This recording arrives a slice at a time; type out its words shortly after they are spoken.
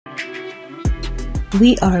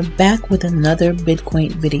We are back with another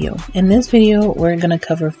Bitcoin video. In this video, we're going to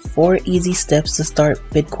cover 4 easy steps to start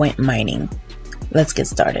Bitcoin mining. Let's get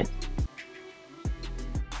started.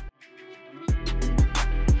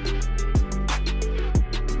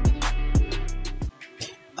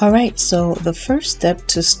 Alright, so the first step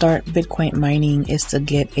to start Bitcoin mining is to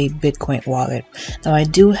get a Bitcoin wallet. Now I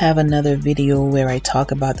do have another video where I talk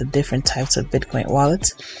about the different types of Bitcoin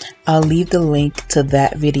wallets. I'll leave the link to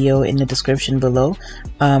that video in the description below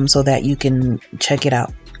so that you can check it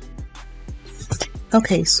out.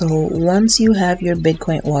 Okay, so once you have your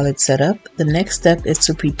Bitcoin wallet set up, the next step is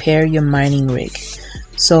to prepare your mining rig.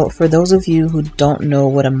 So for those of you who don't know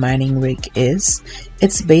what a mining rig is,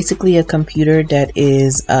 it's basically a computer that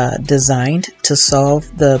is designed to solve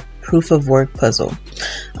the proof of work puzzle.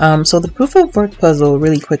 So the proof of work puzzle,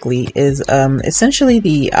 really quickly, is essentially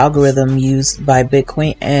the algorithm used by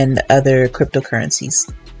Bitcoin and other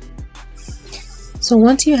cryptocurrencies. So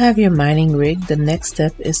once you have your mining rig, the next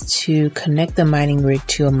step is to connect the mining rig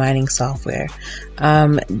to a mining software.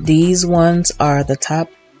 These ones are the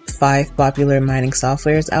top 5 popular mining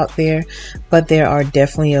softwares out there, but there are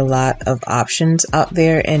definitely a lot of options out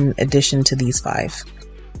there in addition to these 5.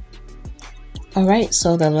 Alright,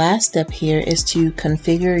 so the last step here is to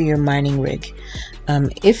configure your mining rig.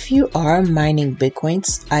 If you are mining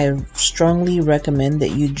Bitcoins, I strongly recommend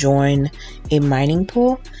that you join a mining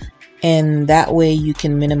pool, and that way you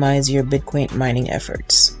can minimize your Bitcoin mining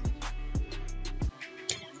efforts.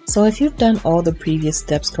 So if you've done all the previous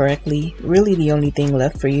steps correctly, really the only thing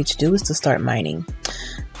left for you to do is to start mining.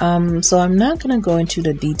 So I'm not going to go into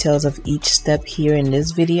the details of each step here in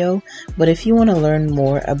this video, but if you want to learn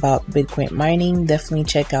more about Bitcoin mining, definitely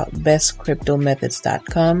check out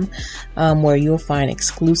bestcryptomethods.com, where you'll find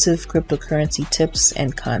exclusive cryptocurrency tips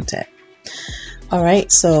and content.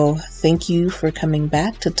 Alright, so thank you for coming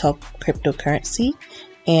back to talk cryptocurrency,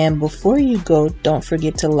 and before you go, don't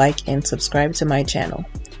forget to like and subscribe to my channel.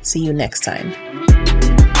 See you next time.